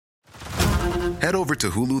Head over to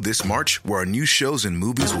Hulu this March, where our new shows and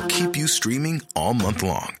movies will keep you streaming all month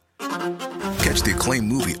long. Catch the acclaimed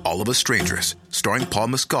movie All of Us Strangers, starring Paul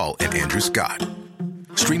Mescal and Andrew Scott.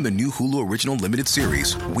 Stream the new Hulu original limited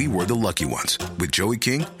series We Were the Lucky Ones with Joey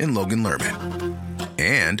King and Logan Lerman.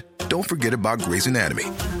 And don't forget about Grey's Anatomy.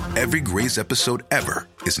 Every Grey's episode ever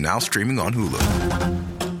is now streaming on Hulu.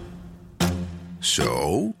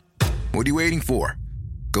 So, what are you waiting for?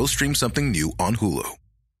 Go stream something new on Hulu.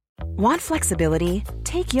 Want flexibility?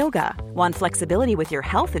 Take yoga. Want flexibility with your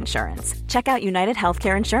health insurance? Check out United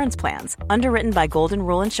Healthcare Insurance Plans. Underwritten by Golden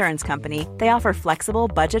Rule Insurance Company, they offer flexible,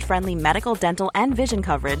 budget-friendly medical, dental, and vision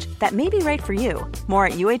coverage that may be right for you. More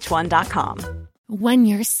at uh1.com. When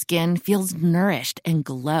your skin feels nourished and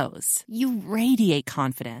glows, you radiate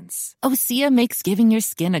confidence. Osea makes giving your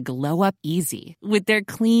skin a glow-up easy with their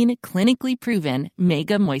clean, clinically proven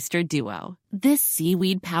Mega Moisture Duo. This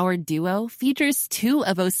seaweed-powered duo features two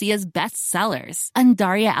of Osea's best sellers,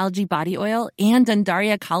 Undaria Algae Body Oil and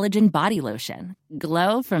Undaria Collagen Body Lotion.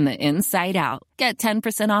 Glow from the inside out. Get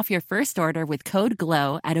 10% off your first order with code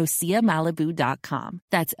GLOW at OseaMalibu.com.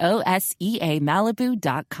 That's OSEA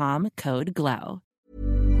Malibu.com, code GLOW.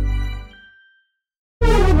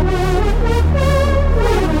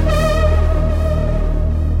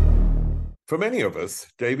 For many of us,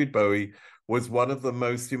 David Bowie was one of the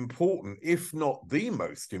most important, if not the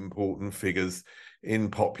most important figures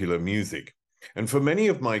in popular music. And for many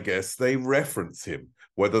of my guests, they reference him,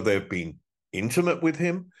 whether they've been intimate with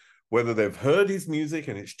him, whether they've heard his music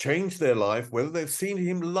and it's changed their life, whether they've seen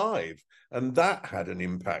him live and that had an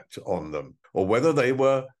impact on them, or whether they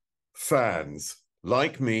were fans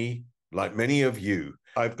like me, like many of you.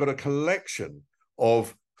 I've got a collection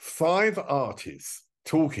of 5 artists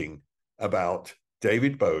talking about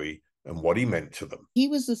David Bowie and what he meant to them. He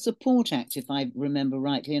was the support act, if I remember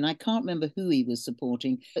rightly, and I can't remember who he was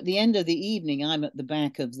supporting. At the end of the evening, I'm at the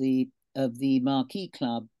back of the Marquee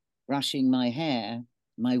Club, brushing my hair,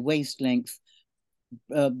 my waist-length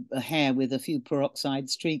hair with a few peroxide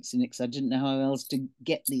streaks in it, because I didn't know how else to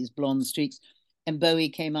get these blonde streaks. And Bowie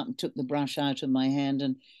came up and took the brush out of my hand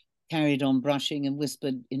and carried on brushing and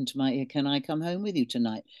whispered into my ear, "Can I come home with you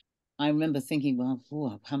tonight?" I remember thinking,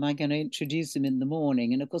 well, how am I going to introduce him in the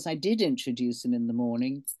morning? And of course, I did introduce him in the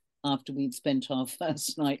morning after we'd spent our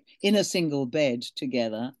first night in a single bed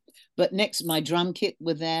together. But next, my drum kit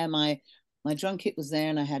were there. My drum kit was there,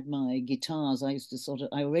 and I had my guitars. I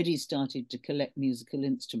already started to collect musical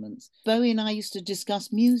instruments. Bowie and I used to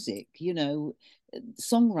discuss music,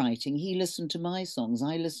 songwriting. He listened to my songs.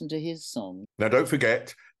 I listened to his songs. Now, don't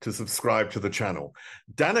forget to subscribe to the channel.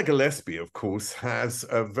 Dana Gillespie, of course, has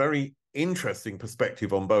a very interesting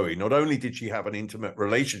perspective on Bowie. Not only did she have an intimate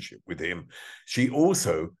relationship with him, she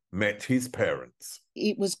also met his parents.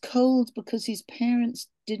 It was cold because his parents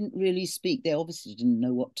didn't really speak. They obviously didn't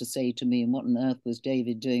know what to say to me, and what on earth was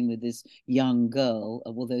David doing with this young girl,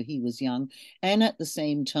 although he was young. And at the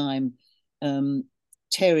same time,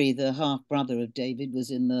 Terry, the half-brother of David,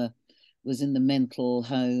 was in the mental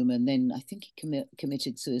home, and then I think he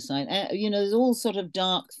committed suicide. There's all sort of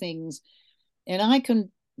dark things, and I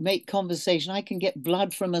can make conversation. I can get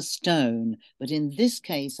blood from a stone, but in this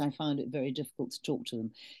case, I found it very difficult to talk to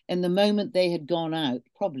them. And the moment they had gone out,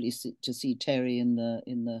 probably to see Terry in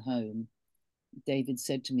the home, David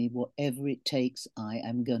said to me, "Whatever it takes, I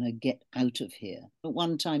am going to get out of here." But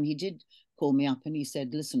one time he did call me up and he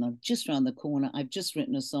said, "Listen, I'm just around the corner. I've just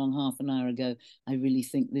written a song half an hour ago. I really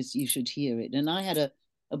think you should hear it." And I had a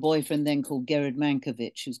boyfriend then called Gerard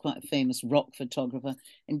Mankiewicz, who's quite a famous rock photographer.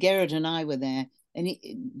 And Gerard and I were there, and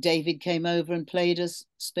David came over and played us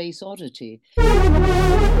Space Oddity.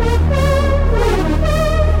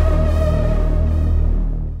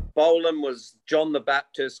 Bolan was John the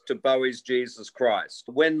Baptist to Bowie's Jesus Christ.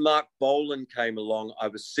 When Mark Bolan came along, I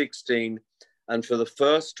was 16. And for the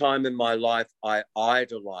first time in my life, I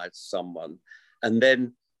idolized someone. And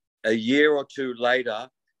then a year or two later,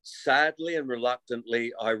 sadly and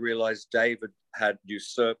reluctantly, I realized David had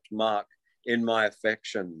usurped Mark in my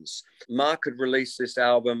affections. Mark had released this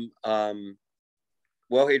album.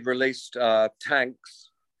 He'd released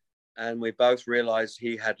Tanks, and we both realized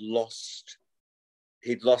he'd lost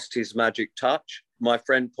his magic touch. My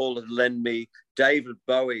friend Paul had lent me David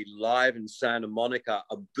Bowie live in Santa Monica,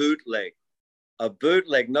 a bootleg,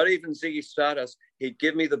 not even Ziggy Stardust. He'd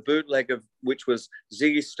give me the bootleg of which was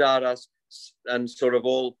Ziggy Stardust and sort of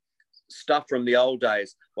all stuff from the old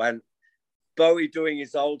days when Bowie doing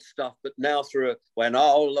his old stuff, but now through when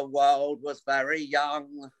all the world was very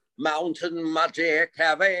young, mountain magic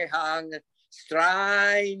heavy hung,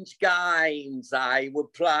 strange games I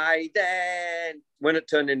would play then. When it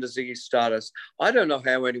turned into Ziggy Stardust, I don't know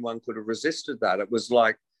how anyone could have resisted that. It was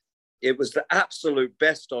the absolute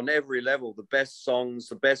best on every level, the best songs,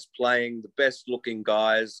 the best playing, the best looking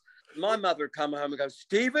guys. My mother would come home and go,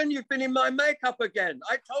 Stephen, you've been in my makeup again.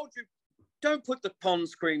 I told you, don't put the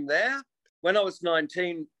Pond's cream there. When I was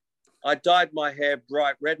 19, I dyed my hair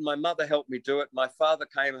bright red. My mother helped me do it. My father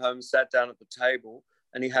came home, sat down at the table,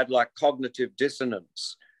 and he had like cognitive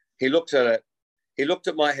dissonance. He looked at it. He looked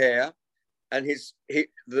at my hair, and his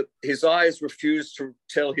eyes refused to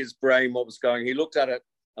tell his brain what was going. He looked at it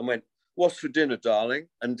and went, "What's for dinner, darling?"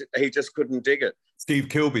 And he just couldn't dig it. Steve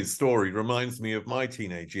Kilby's story reminds me of my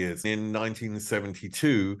teenage years. In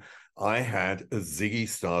 1972, I had a Ziggy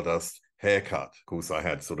Stardust haircut. Of course, I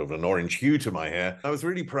had sort of an orange hue to my hair. I was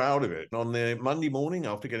really proud of it. On the Monday morning,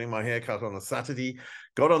 after getting my hair cut on a Saturday,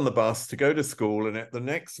 got on the bus to go to school, and at the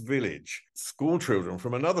next village, school children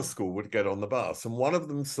from another school would get on the bus, and one of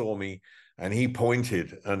them saw me, and he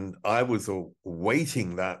pointed, and I was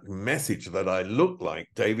awaiting that message that I looked like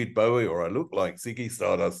David Bowie or I looked like Ziggy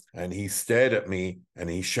Stardust, and he stared at me, and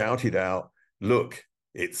he shouted out, "Look,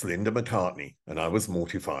 it's Linda McCartney," and I was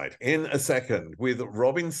mortified. In a second, with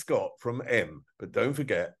Robin Scott from M. But don't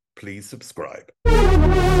forget, please subscribe.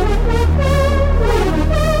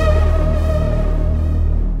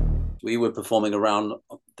 We were performing around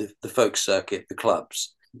the folk circuit, the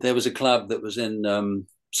clubs. There was a club that was in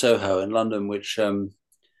Soho in London, which I think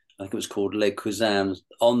it was called Les Cousins.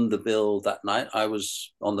 On the bill that night, I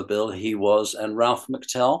was on the bill, he was, and Ralph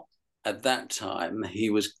McTell. At that time, he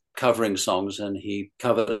was covering songs, and he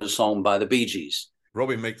covered a song by the Bee Gees.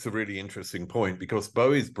 Robin makes a really interesting point, because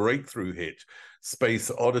Bowie's breakthrough hit, Space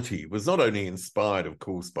Oddity, was not only inspired, of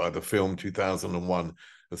course, by the film 2001,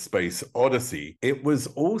 A Space Odyssey, it was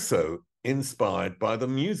also inspired by the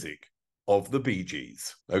music of the Bee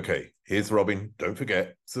Gees. Okay, here's Robin. Don't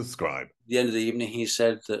forget, subscribe. At the end of the evening, he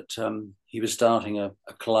said that he was starting a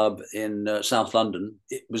club in South London.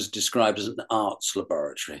 It was described as an arts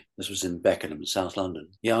laboratory. This was in Beckenham, South London.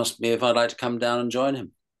 He asked me if I'd like to come down and join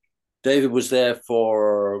him. David was there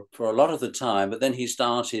for a lot of the time, but then he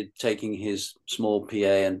started taking his small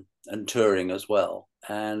PA and touring as well.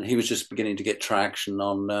 And he was just beginning to get traction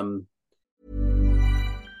on...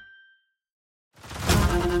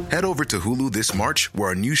 Head over to Hulu this March, where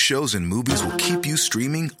our new shows and movies will keep you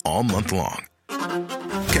streaming all month long.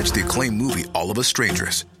 Catch the acclaimed movie All of Us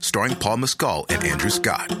Strangers, starring Paul Mescal and Andrew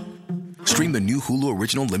Scott. Stream the new Hulu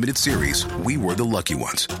original limited series We Were the Lucky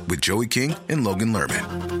Ones with Joey King and Logan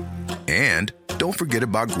Lerman. And don't forget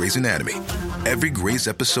about Grey's Anatomy. Every Grey's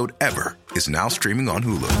episode ever is now streaming on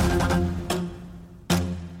Hulu.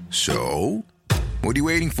 So, what are you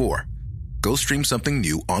waiting for? Go stream something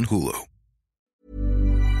new on Hulu.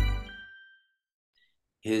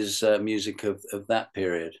 His music of that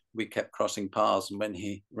period. We kept crossing paths, and when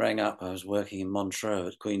he rang up, I was working in Montreux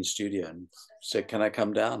at Queen's Studio, and said, "Can I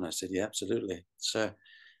come down?" I said, "Yeah, absolutely." So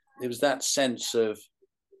it was that sense of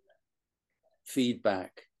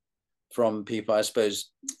feedback from people, I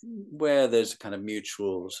suppose, where there's a kind of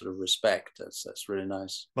mutual sort of respect. That's really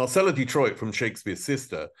nice. Marcella Detroit from Shakespeare's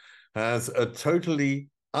Sister has a totally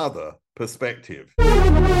other perspective.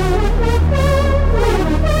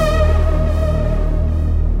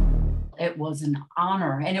 It was an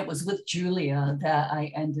honor, and it was with Julia that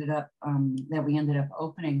we ended up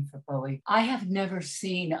opening for Bowie. I have never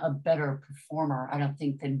seen a better performer, I don't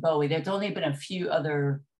think, than Bowie. There's only been a few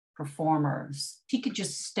other performers. He could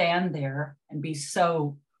just stand there and be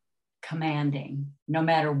so commanding, no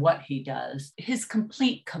matter what he does. His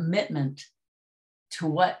complete commitment to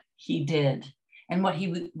what he did and what he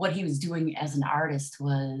was doing as an artist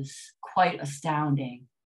was quite astounding.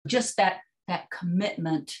 Just that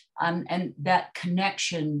commitment and that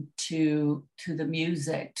connection to the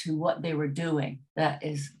music, to what they were doing, that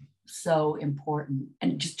is so important,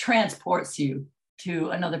 and just transports you to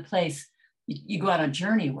another place. You go on a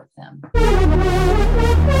journey with them.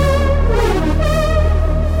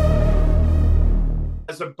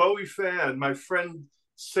 As a Bowie fan, my friend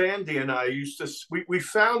Sandy and I we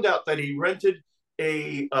found out that he rented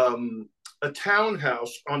a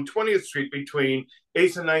townhouse on 20th Street between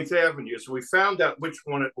 8th and 9th Avenue. So we found out which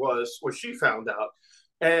one it was, or she found out.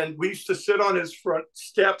 And we used to sit on his front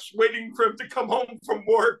steps waiting for him to come home from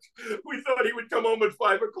work. We thought he would come home at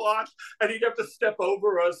 5 o'clock and he'd have to step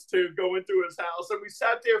over us to go into his house. And we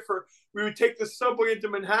sat there we would take the subway into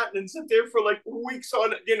Manhattan and sit there for like weeks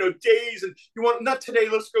on, days. And not today,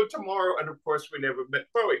 let's go tomorrow. And of course, we never met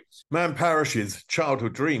Bowie. Man Parrish's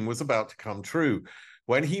childhood dream was about to come true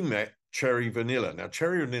when he met Cherry Vanilla. Now,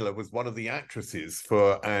 Cherry Vanilla was one of the actresses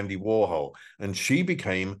for Andy Warhol, and she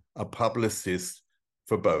became a publicist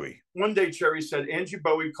for Bowie. One day, Cherry said, Angie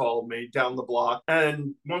Bowie called me down the block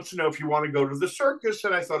and wants to know if you want to go to the circus.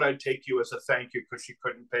 And I thought I'd take you as a thank you because she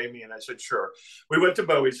couldn't pay me. And I said, sure. We went to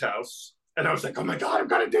Bowie's house. And I was like, oh my God, I've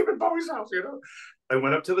got a David Bowie's house, you know? I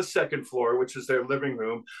went up to the second floor, which is their living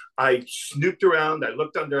room. I snooped around. I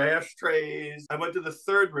looked under ashtrays. I went to the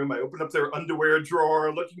third room. I opened up their underwear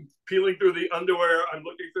drawer, peeling through the underwear. I'm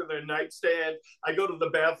looking through their nightstand. I go to the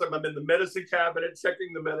bathroom. I'm in the medicine cabinet,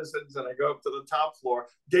 checking the medicines, and I go up to the top floor.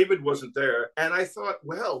 David wasn't there. And I thought,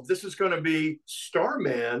 well, this is going to be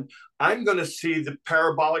Starman. I'm going to see the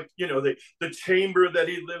parabolic, you know, the chamber that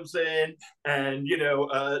he lives in and, you know,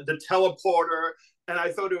 the teleporter. And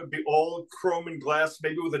I thought it would be all chrome and glass,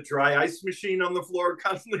 maybe with a dry ice machine on the floor,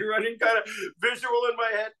 constantly running, kind of visual in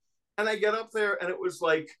my head. And I get up there, and it was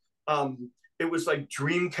like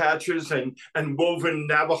dream catchers and woven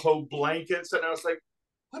Navajo blankets. And I was like,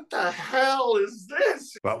 what the hell is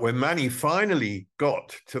this? But when Manny finally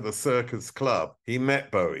got to the circus club, he met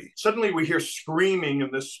Bowie. Suddenly we hear screaming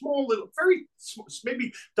in this small little, very small,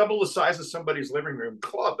 maybe double the size of somebody's living room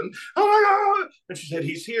club. And oh my God. And she said,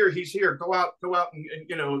 he's here. Go out and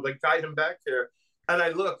you know, like guide him back there. And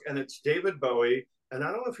I look, and it's David Bowie. And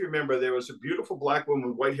I don't know if you remember, there was a beautiful black woman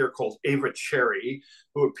with white hair called Ava Cherry,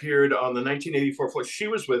 who appeared on the 1984 floor. She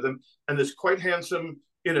was with him, and this quite handsome,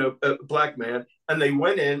 you know, black man. And they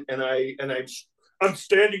went in, and I'm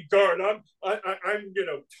standing guard. I'm you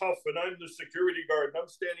know, tough, and I'm the security guard, and I'm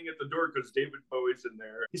standing at the door because David Bowie's in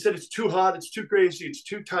there. He said, it's too hot, it's too crazy, it's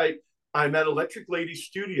too tight. I'm at Electric Lady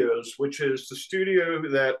Studios, which is the studio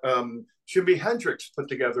that Jimi Hendrix put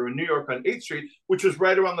together in New York on 8th Street, which is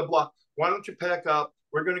right around the block. Why don't you pack up?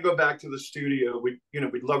 We're going to go back to the studio. We'd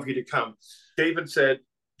love you to come. David said,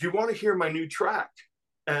 do you want to hear my new track?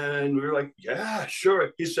 And we were like, yeah,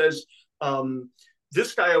 sure. He says,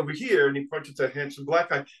 this guy over here, and he pointed to a handsome black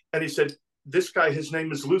guy, and he said, this guy, his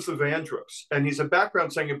name is Luther Vandross, and he's a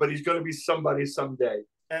background singer, but he's going to be somebody someday.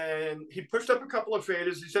 And he pushed up a couple of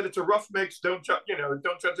faders. He said, it's a rough mix. Don't judge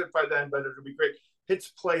it by then, but it'll be great.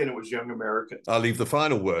 Hits play, and it was Young Americans. I'll leave the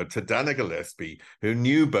final word to Dana Gillespie, who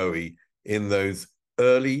knew Bowie in those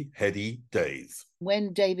early, heady days.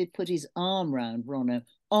 When David put his arm round Ronno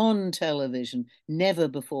on television, never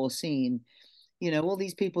before seen, you know, all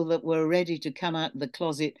these people that were ready to come out of the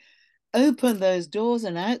closet, opened those doors,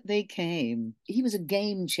 and out they came. He was a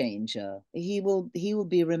game changer. He will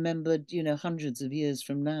be remembered, you know, hundreds of years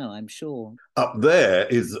from now, I'm sure. Up there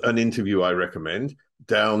is an interview I recommend.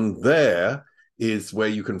 Down there is where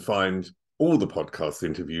you can find all the podcast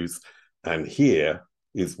interviews. And here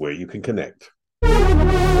is where you can connect.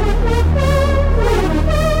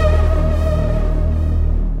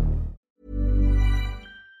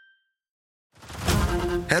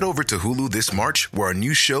 Head over to Hulu this March, where our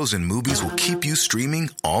new shows and movies will keep you streaming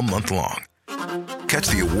all month long. Catch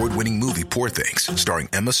the award-winning movie Poor Things, starring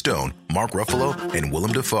Emma Stone, Mark Ruffalo, and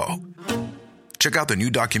Willem Dafoe. Check out the new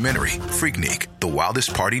documentary, Freaknik, The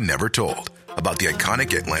Wildest Party Never Told, about the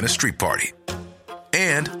iconic Atlanta Street Party.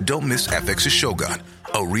 And don't miss FX's Shogun,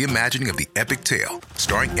 a reimagining of the epic tale,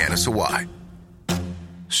 starring Anna Sawai.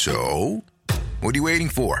 So, what are you waiting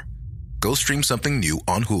for? Go stream something new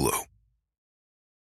on Hulu.